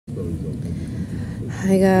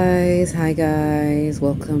Hi guys,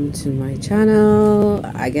 welcome to my channel.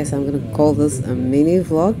 I guess I'm gonna call this a mini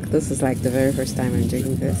vlog. This is like the very first time I'm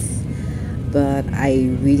doing this, but I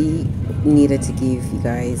really needed to give you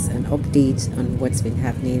guys an update on what's been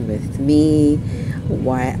happening with me,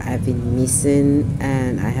 why I've been missing,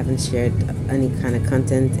 and I haven't shared any kind of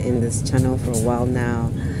content in this channel for a while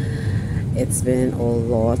now. It's been a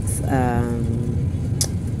lot.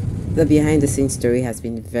 The behind the scenes story has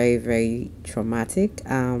been very traumatic.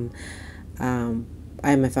 Um,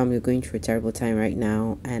 I and my family are going through a terrible time right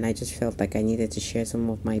now, and I just felt like I needed to share some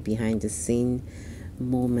of my behind the scene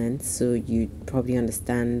moments so you probably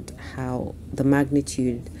understand how the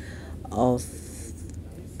magnitude of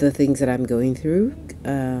the things that I'm going through.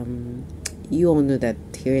 You all know that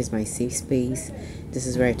here is my safe space. This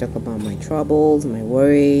is where I talk about my troubles, my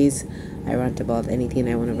worries. I rant about anything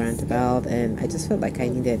I want to rant about, and I just felt like I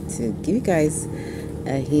needed to give you guys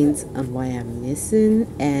a hint on why I'm missing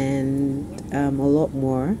and a lot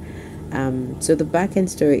more. So the back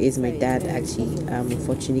end story is my dad actually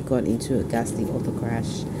unfortunately got into a ghastly auto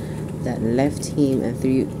crash that left him and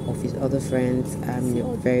three of his other friends in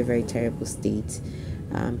a very terrible state.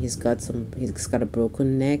 He's got a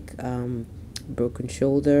broken neck, broken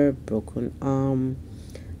shoulder, broken arm,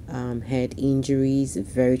 head injuries,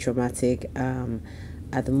 very traumatic.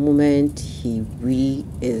 At the moment,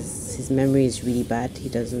 his memory is really bad. He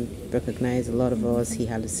doesn't recognize a lot of us. He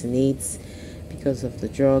hallucinates because of the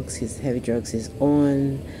drugs, his heavy drugs he's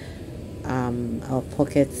on. Our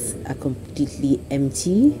pockets are completely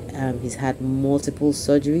empty. He's had multiple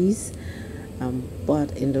surgeries,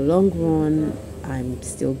 but in the long run, I'm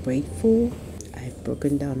still grateful. I've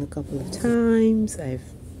broken down a couple of times. I've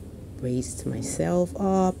raised myself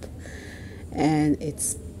up, and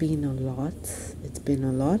it's been a lot. It's been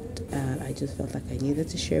a lot. I just felt like I needed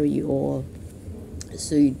to share with you all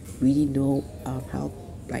so you really know how,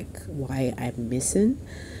 like, why I'm missing.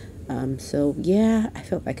 So yeah, I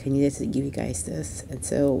felt like I needed to give you guys this, and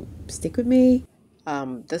so stick with me.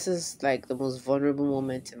 This is like the most vulnerable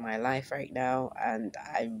moment in my life right now, and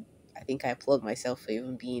I think I applaud myself for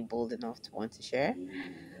even being bold enough to want to share.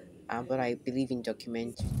 But I believe in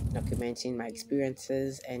documenting my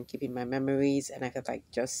experiences and keeping my memories, and I felt like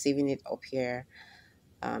just saving it up here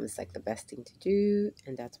is like the best thing to do,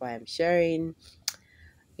 and that's why I'm sharing.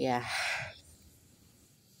 Yeah.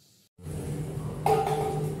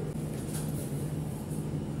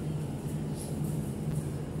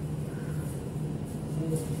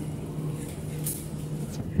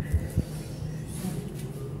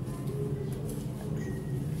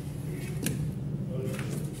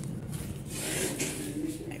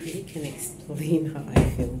 I really can explain how I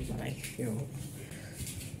feel, but I feel.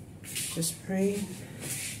 Just pray.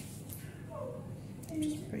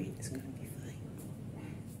 Just pray. It's gonna be fine.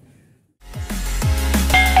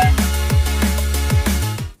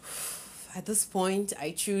 At this point,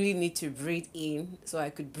 I truly need to breathe in so I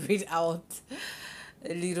could breathe out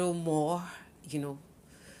a little more. You know,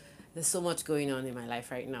 there's so much going on in my life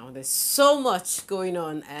right now. There's so much going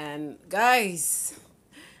on, and guys,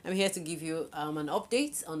 I'm here to give you an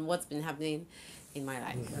update on what's been happening in my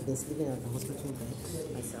life. I've been sleeping at the hospital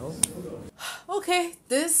bed myself. Okay,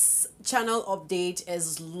 this channel update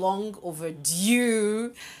is long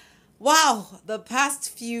overdue. Wow, the past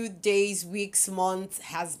few days, weeks, months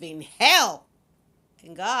has been hell.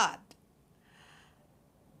 And God,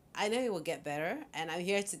 I know it will get better, and I'm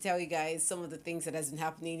here to tell you guys some of the things that has been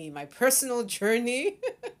happening in my personal journey.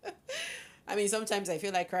 I mean, sometimes I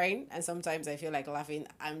feel like crying, and sometimes I feel like laughing.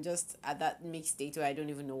 I'm just at that mixed state where I don't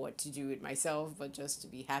even know what to do with myself, but just to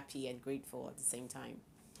be happy and grateful at the same time.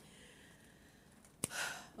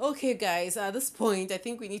 Okay, guys, at this point, I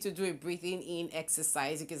think we need to do a breathing in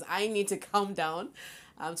exercise because I need to calm down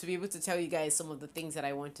to be able to tell you guys some of the things that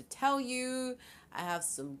I want to tell you. I have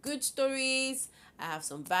some good stories, I have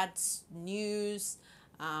some bad news,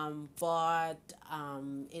 but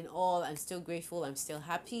in all, I'm still grateful, I'm still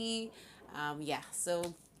happy. Yeah,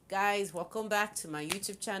 so guys, welcome back to my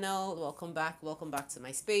YouTube channel. Welcome back to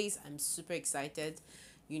my space. I'm super excited,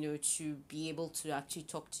 to be able to actually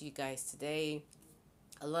talk to you guys today.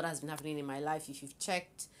 A lot has been happening in my life. If you've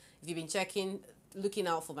been checking, looking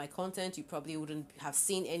out for my content, you probably wouldn't have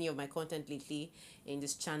seen any of my content lately in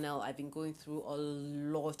this channel. I've been going through a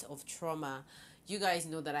lot of trauma. You guys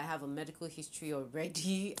know that I have a medical history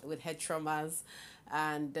already with head traumas,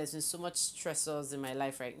 and there's been so much stressors in my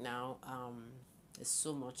life right now. There's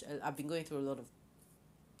so much. I've been going through a lot of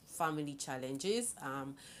family challenges.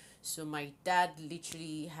 So my dad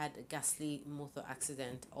literally had a ghastly motor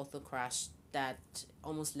accident, auto crash that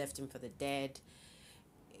almost left him for the dead.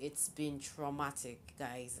 it's been traumatic,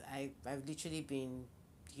 guys. I've literally been,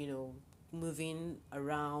 you know, moving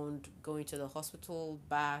around, going to the hospital,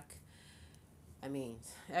 back. I mean,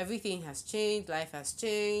 everything has changed, life has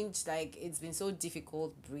changed. Like, it's been so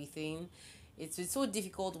difficult breathing. It's been so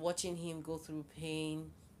difficult watching him go through pain.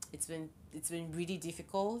 It's been really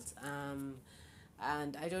difficult.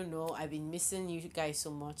 And I don't know, I've been missing you guys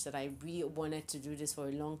so much that I really wanted to do this for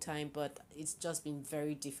a long time, but it's just been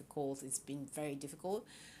very difficult. It's been very difficult.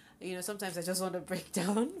 You know, sometimes I just want to break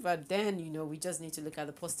down, but then, you know, we just need to look at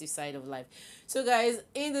the positive side of life. So guys,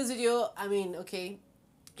 in this video, I mean, okay,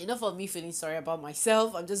 enough of me feeling sorry about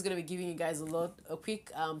myself. I'm just gonna be giving you guys a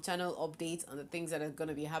quick channel update on the things that are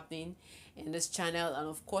gonna be happening in this channel, and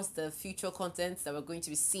of course the future contents that we're going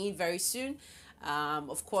to be seeing very soon.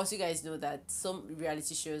 Of course, you guys know that some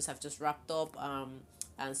reality shows have just wrapped up,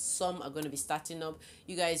 and some are going to be starting up.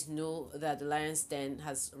 You guys know that the Lions Den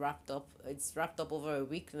has wrapped up. It's wrapped up over a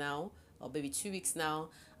week now, or maybe 2 weeks now,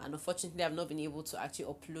 and unfortunately I've not been able to actually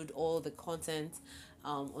upload all the content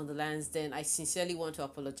on the Lions Den. I sincerely want to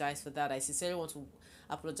apologize for that. I sincerely want to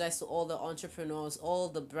apologize to all the entrepreneurs, all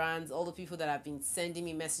the brands, all the people that have been sending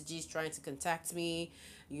me messages trying to contact me.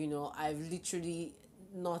 You know, I've literally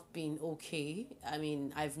not been okay. I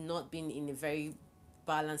mean, I've not been in a very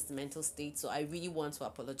balanced mental state, so I really want to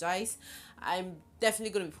apologize. I'm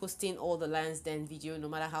definitely going to be posting all the Lions Den video no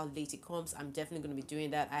matter how late it comes. I'm definitely going to be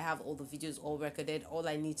doing that. I have all the videos all recorded. All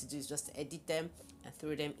I need to do is just edit them and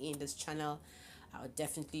throw them in this channel. I'll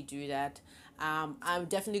definitely do that. I'm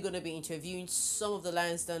definitely going to be interviewing some of the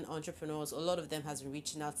Lions Den entrepreneurs. A lot of them has been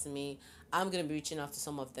reaching out to me. I'm going to be reaching out to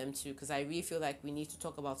some of them too, because I really feel like we need to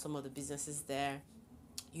talk about some of the businesses there.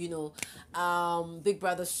 You know, Big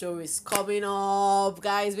Brother show is coming up,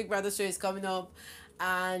 guys. Big Brother show is coming up,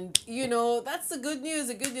 and you know, that's the good news.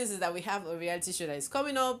 The good news is that we have a reality show that is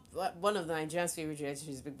coming up. One of the Nigerians' favorite reality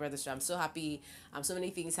shows, Big Brother show. I'm so happy. So many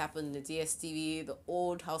things happened in the DSTV. The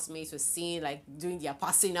old housemates were seen like doing their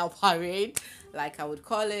passing out parade, like I would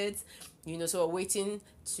call it. You know, so we're waiting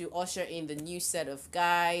to usher in the new set of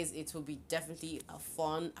guys. It will be definitely a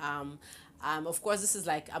fun. Of course, this is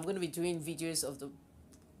like, I'm going to be doing videos of the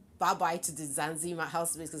bye-bye to the Zanzi my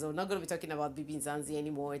housemates, because I'm not going to be talking about Bibi Zanzi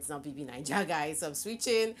anymore. It's not Bibi Niger, guys. So I'm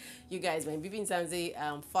switching. You guys, my Bibi Zanzi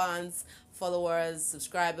fans, followers,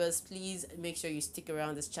 subscribers, please make sure you stick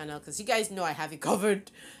around this channel, because you guys know I have it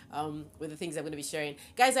covered with the things I'm going to be sharing.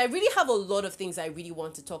 Guys, I really have a lot of things I really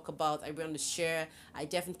want to talk about. I want to share. I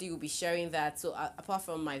definitely will be sharing that. So apart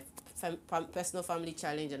from my personal family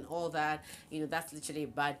challenge and all that, you know, that's literally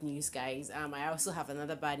bad news, guys. I also have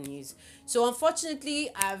another bad news. So unfortunately,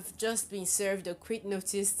 I've just been served a quit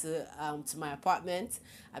notice to my apartment.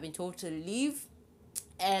 I've been told to leave,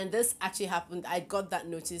 and this actually happened. I got that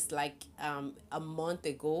notice like a month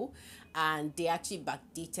ago, and they actually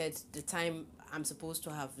backdated the time I'm supposed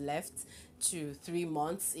to have left to 3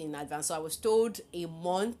 months in advance. So I was told a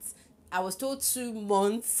month, I was told 2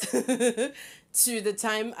 months to the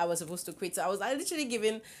time I was supposed to quit. So I literally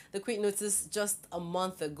given the quit notice just a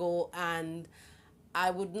month ago, and I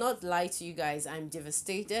would not lie to you guys, I'm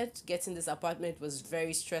devastated. Getting this apartment was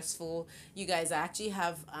very stressful. You guys, I actually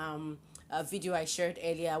have a video I shared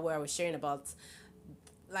earlier where I was sharing about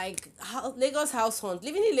like how Lagos house hunt.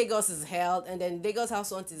 Living in Lagos is hell, and then Lagos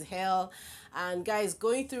house hunt is hell. And guys,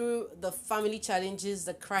 going through the family challenges,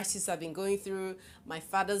 the crisis I've been going through, my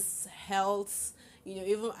father's health, you know,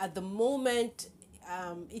 even at the moment,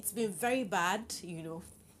 it's been very bad. You know,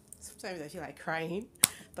 sometimes I feel like crying,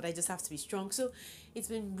 but I just have to be strong. So it's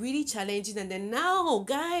been really challenging. And then now,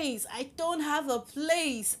 guys, I don't have a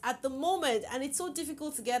place at the moment, and it's so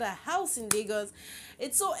difficult to get a house in Lagos.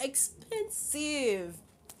 It's so expensive.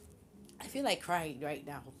 I feel like crying right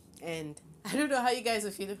now, and I don't know how you guys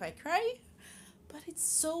will feel if I cry, but it's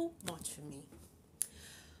so much for me.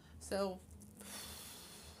 So,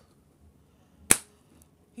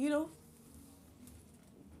 you know,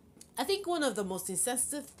 I think one of the most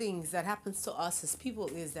insensitive things that happens to us as people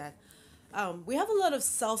is that we have a lot of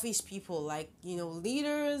selfish people, like, you know,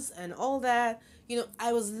 leaders and all that. You know,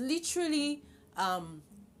 I was literally,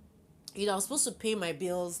 you know, I was supposed to pay my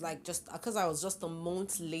bills, like, just because I was just a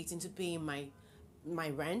month late into paying my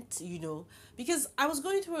rent, you know, because I was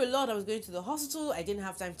going through a lot. I was going to the hospital. I didn't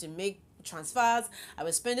have time to make transfers. I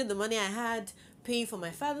was spending the money I had paying for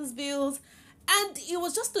my father's bills, and it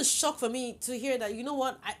was just a shock for me to hear that, you know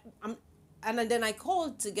what, I'm and then I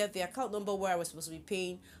called to get the account number where I was supposed to be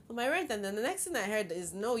paying for my rent, and then the next thing I heard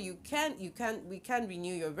is, no, we can't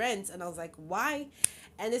renew your rent. And I was like, why?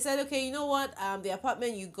 And they said, okay, you know what, the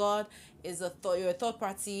apartment you got is you're a third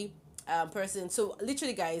party person. So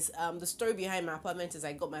literally, guys, the story behind my apartment is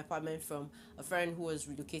I got my apartment from a friend who was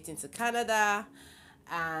relocating to Canada,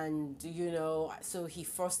 and so he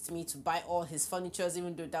forced me to buy all his furnitures,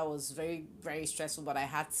 even though that was very very stressful, but I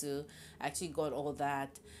had to. I actually got all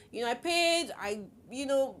that. I paid.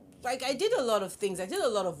 Like, I did a lot of things. I did a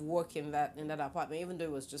lot of work in that apartment, even though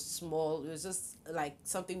it was just small. It was just like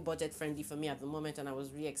something budget friendly for me at the moment, and I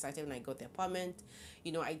was really excited when I got the apartment.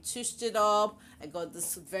 I touched it up. I got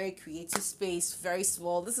this very creative space, very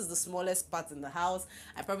small. This is the smallest part in the house.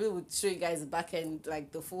 I probably would show you guys the back end,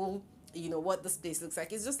 like the full, what this place looks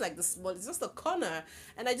like. It's just like the small, it's just a corner,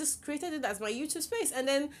 and I just created it as my YouTube space. And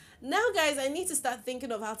then now, guys, I need to start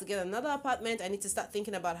thinking of how to get another apartment. I need to start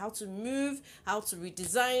thinking about how to move, how to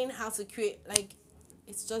redesign, how to create, like,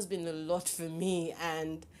 it's just been a lot for me.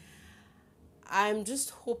 And I'm just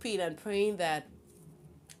hoping and praying that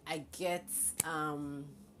I get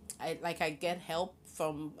I get help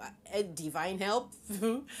from divine help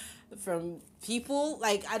from people.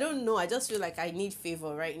 Like, I don't know, I just feel like I need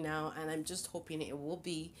favor right now, and I'm just hoping it will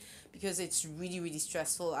be, because it's really really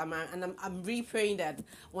stressful. I'm really praying that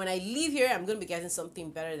when I leave here, I'm going to be getting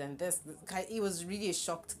something better than this. It was really a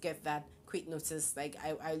shock to get that quick notice. Like,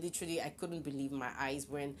 I literally, I couldn't believe my eyes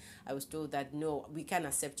when I was told that no, we can't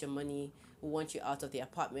accept your money, we want you out of the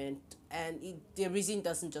apartment. And the reason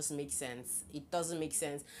doesn't just make sense. It doesn't make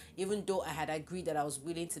sense. Even though I had agreed that I was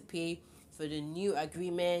willing to pay for the new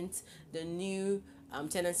agreement, the new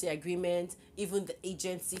tenancy agreement, even the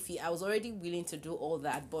agency fee, I was already willing to do all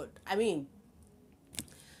that. But I mean,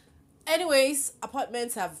 anyways,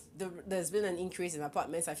 apartments there's been an increase in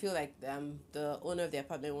apartments. I feel like the owner of the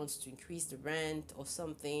apartment wants to increase the rent or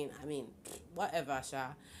something. I mean, whatever, sha.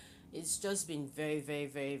 It's just been very very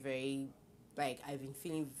very very, like, I've been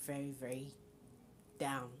feeling very very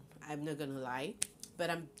down. I'm not gonna lie, but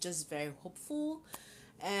I'm just very hopeful.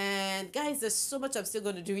 And guys, there's so much I'm still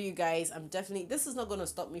gonna do, you guys. This is not gonna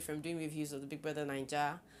stop me from doing reviews of the Big Brother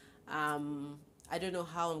Ninja. I don't know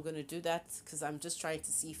how I'm gonna do that, because I'm just trying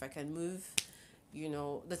to see if I can move.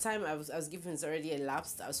 The time I was given is already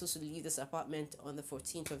elapsed. I was supposed to leave this apartment on the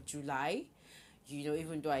 14th of July.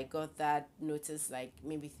 Even though I got that notice like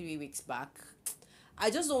maybe 3 weeks back.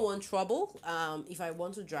 I just don't want trouble. If I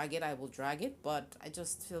want to drag it, I will drag it. But I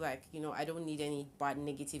just feel like, I don't need any bad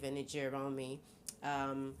negative energy around me.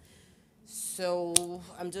 Um, so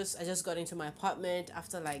I just got into my apartment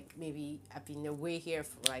after, like, maybe I've been away here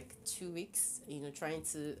for like 2 weeks, trying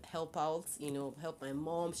to help out, help my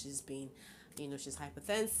mom. She's been, she's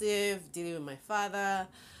hypertensive, dealing with my father.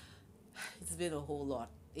 It's been a whole lot.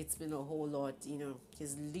 It's been a whole lot.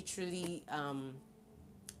 He's literally um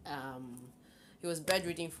he was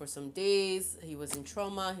bedridden for some days. He was in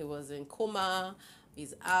trauma. He was in coma.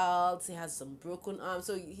 He's out. He has some broken arms.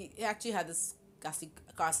 So he actually had this car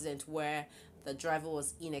accident where the driver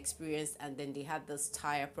was inexperienced, and then they had this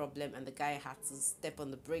tire problem, and the guy had to step on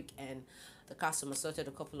the brake, and the car somersaulted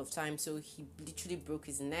a couple of times. So he literally broke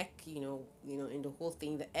his neck. In the whole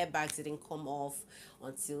thing, the airbags didn't come off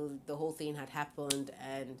until the whole thing had happened,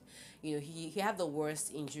 and he had the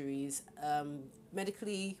worst injuries.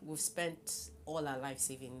 Medically, we've spent all our life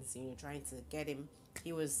savings, trying to get him.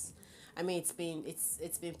 He was, I mean, it's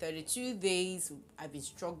been 32 days. I've been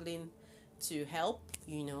struggling to help,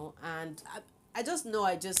 and I just know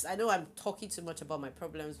I know I'm talking too much about my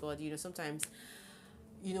problems, but sometimes,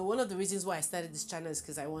 one of the reasons why I started this channel is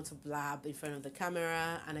because I want to blab in front of the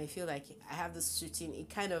camera, and I feel like I have this shooting. It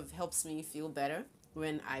kind of helps me feel better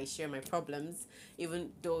when I share my problems,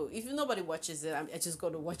 even though if nobody watches it, I just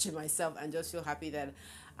got to watch it myself and just feel happy that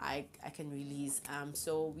I can release.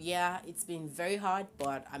 So yeah, it's been very hard,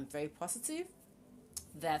 but I'm very positive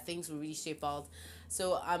that things will really shape out.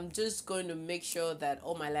 So I'm just going to make sure that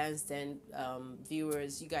all my Lions Den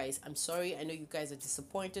viewers, you guys, I'm sorry. I know you guys are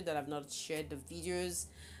disappointed that I've not shared the videos.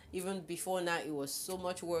 Even before now, it was so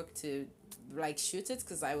much work to like shoot it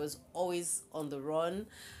because I was always on the run.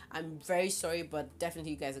 I'm very sorry, but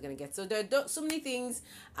definitely you guys are gonna get. So there are so many things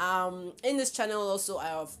in this channel. Also, I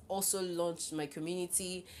have also launched my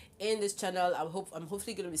community in this channel. I'm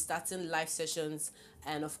hopefully going to be starting live sessions,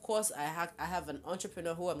 and of course I have an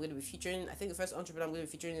entrepreneur who I'm going to be featuring. I think the first entrepreneur I'm going to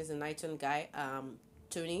be featuring is a Nighton guy,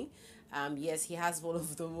 Tony. Yes, he has one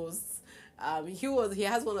of the most he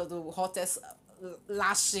has one of the hottest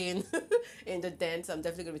lashing in the den. So I'm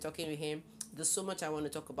definitely going to be talking with him. There's so much I want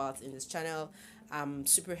to talk about in this channel. I'm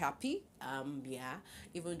super happy. Yeah,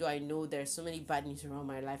 even though I know there's so many bad news around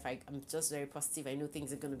my life, I'm just very positive. I know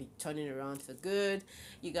things are going to be turning around for good.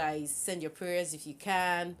 You guys send your prayers if you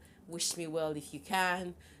can. wish me well if you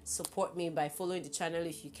can, support me by following the channel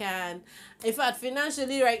if you can. In fact,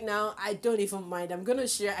 financially right now, I don't even mind.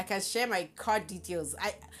 I can share my card details.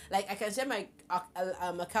 I can share my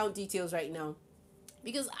account details right now,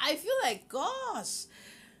 because I feel like, gosh,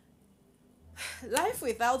 life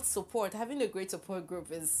without support, having a great support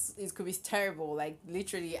group is could be terrible. Like,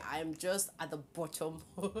 literally, I'm just at the bottom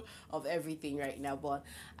of everything right now, but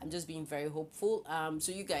I'm just being very hopeful.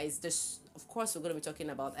 So you guys, this, of course, we're going to be talking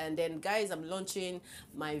about, and then guys, I'm launching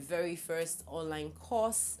my very first online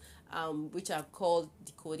course, which I've called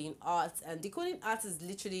Decoding Art. And Decoding Art is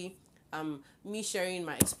literally me sharing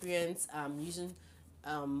my experience, using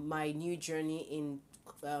my new journey in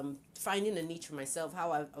finding a niche for myself,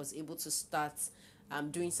 how I was able to start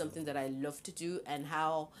doing something that I love to do, and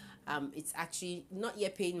how it's actually not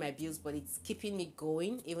yet paying my bills, but it's keeping me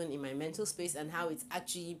going even in my mental space, and how it's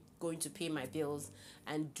actually going to pay my bills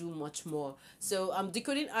and do much more. So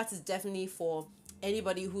Decoding Art is definitely for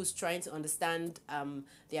anybody who's trying to understand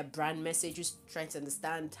their brand message, who's trying to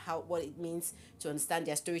understand how what it means to understand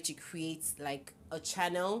their story, to create like a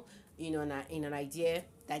channel, in an idea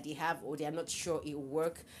that they have, or they are not sure it will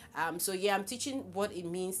work. So yeah, I'm teaching what it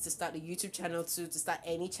means to start a YouTube channel, to start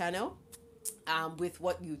any channel, with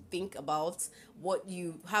what you think about, what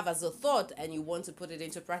you have as a thought, and you want to put it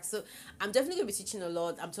into practice. So I'm definitely going to be teaching a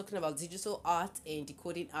lot. I'm talking about digital art and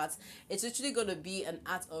decoding art. It's literally going to be an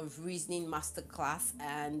art of reasoning masterclass,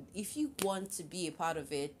 and if you want to be a part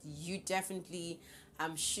of it, you definitely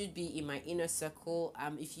should be in my inner circle.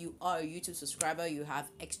 If you are a YouTube subscriber, you have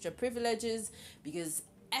extra privileges, because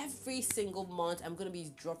every single month I'm going to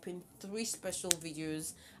be dropping 3 special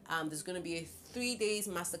videos. There's going to be a 3 days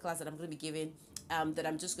masterclass that I'm going to be giving, that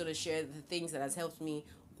I'm just going to share the things that has helped me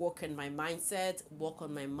work on my mindset, work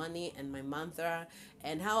on my money and my mantra,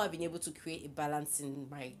 and how I've been able to create a balance in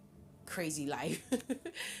my crazy life.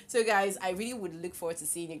 So guys, I really would look forward to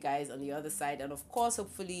seeing you guys on the other side, and of course,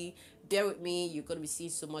 hopefully, bear with me. You're going to be seeing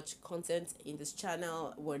so much content in this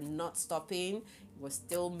channel. We're not stopping, we're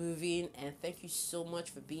still moving, and thank you so much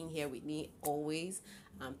for being here with me always.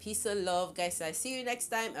 Peace and love, guys. I see you next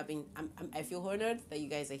time. I feel honored that you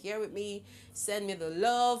guys are here with me. Send me the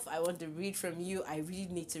love. I want to read from you. I really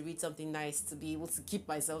need to read something nice to be able to keep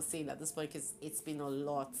myself sane at this point, because it's been a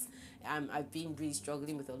lot. I've been really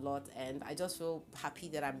struggling with a lot, and I just feel happy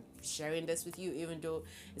that I'm sharing this with you, even though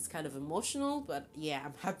it's kind of emotional. But yeah,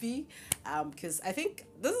 I'm happy, because I think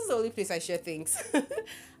this is the only place I share things.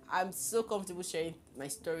 I'm so comfortable sharing my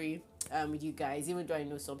story with you guys, even though I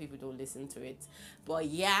know some people don't listen to it. But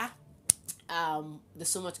yeah, there's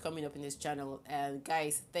so much coming up in this channel, and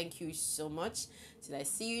guys, thank you so much. Till I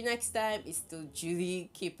see you next time, it's still Julie,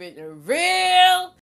 keep it real.